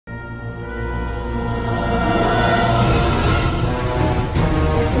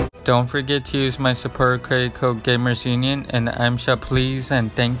Don't forget to use my support credit code GamersUnion in the item shop, please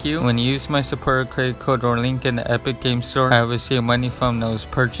and thank you. When you use my support credit code or link in the Epic Game Store, I will receive money from those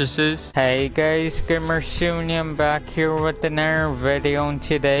purchases. Hey guys, GamersUnion back here with another video. And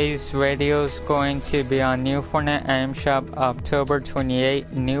today's video is going to be on new Fortnite item shop October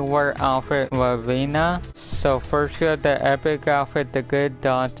 28 new wear outfit Ravina. So first we have the epic outfit, the good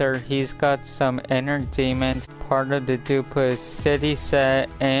daughter. He's got some inner demons, part of the duplicate city set,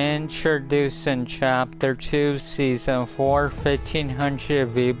 introduced in chapter 2 season 4, 1500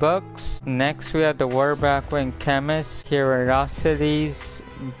 V-Bucks. Next we have the war backwing chemist, curiosities,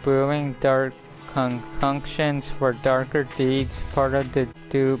 brewing dark concoctions for darker deeds, part of the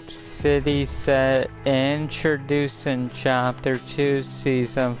dupe city set, introduced in chapter 2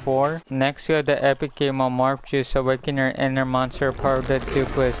 season 4. Next we have the epic game on morph juice, awaken your inner monster, part of the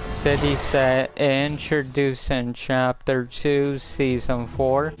duplicate city set, introduced in chapter 2 season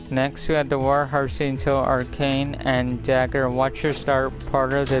 4. Next we have the war harvesting tool, arcane and dagger, watch your start,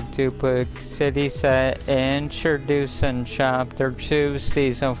 part of the duplicate city set, introduced in chapter 2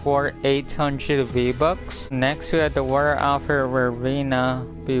 season 4, 800 V-Bucks. Next we have the war outfit Ravina,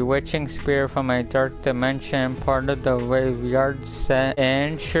 bewitching spear from a dark dimension, part of the graveyard set,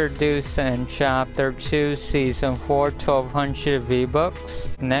 introduced in chapter 2 season 4, 1200 V-Bucks.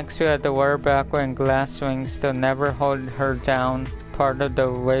 Next we have the war backwing glass wings to never hold her down, part of the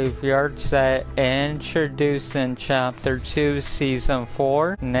graveyard set, introduced in chapter 2 season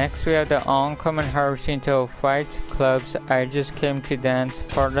 4. Next we have the oncoming harvesting tool, fight clubs, I just came to dance,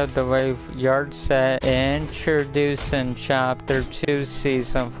 part of the graveyard set, introduced in chapter 2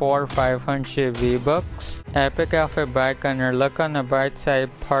 season 4, 500 V-Bucks. Epic outfit bike gunner, look on the bright side,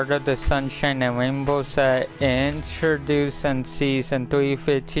 part of the sunshine and rainbow set, introduced in season 3,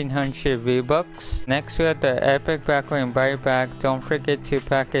 1500 V-Bucks. Next we have the epic backwing bite back, don't forget to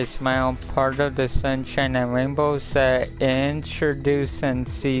pack a smile, part of the sunshine and rainbow set, introduced in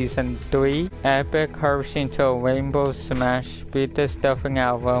season 3. Epic harvesting tool, rainbow smash, beat the stuffing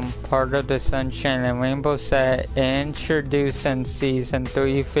album, part of the sunshine and rainbow set, introduced in season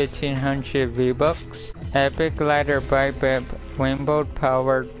 3, 1500 V-Bucks. Epic glider bite bib, rainbow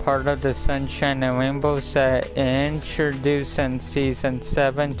powered, part of the sunshine and rainbow set, introduced in season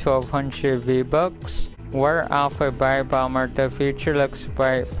 7, 1200 V-Bucks. War outfit by bomber, the future looks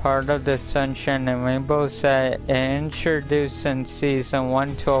bright, part of the sunshine and rainbow set, introduced in season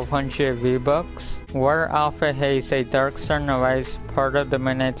 1, 1200 V-Bucks. War outfit haze, a dark sunrise, part of the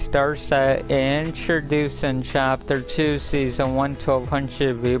midnight star set, introduced in chapter 2 season 1,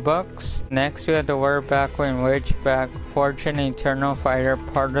 1200 V-Bucks. Next we have the war backwing ridgeback, fortune eternal fighter,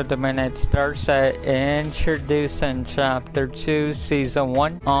 part of the midnight star set, introduced in chapter 2 season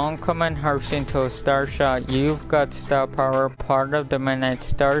 1. Oncoming harvesting tool, star shot, you've got star power, part of the midnight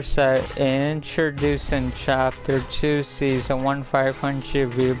star set, introduced in chapter 2 season 1,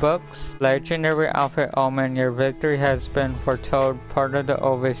 500 V-Bucks. Legendary outfit omen, your victory has been foretold, part of the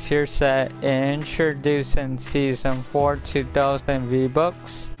overseer set, introduced in season 4, 2000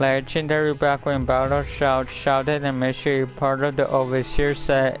 V-Bucks. Legendary backwing battle shout, shouted in mystery, part of the overseer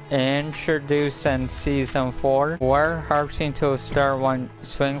set, introduced in season 4. War harvesting tool, star 1,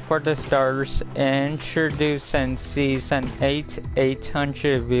 swing for the stars, introduced in season 8,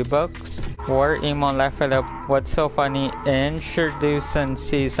 800 V-Bucks. War emo laugh it up, what's so funny, introduced in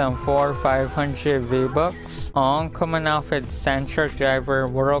season 4, 500 V-Bucks. Oncoming outfit, sandtruck driver,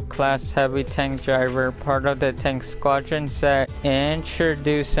 world class heavy tank driver, part of the tank squadron set,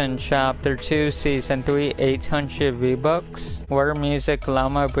 introduced in chapter 2 season 3, 800 V-Bucks. War music,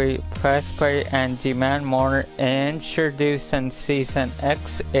 llama breed, press play and demand more, introduced in season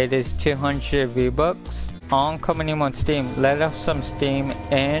X, it is 200 V-Bucks. Oncoming emote steam, let off some steam,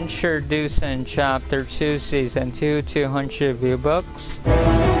 introduced in chapter 2 season 2, 200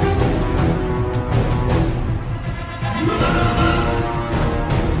 V-Bucks.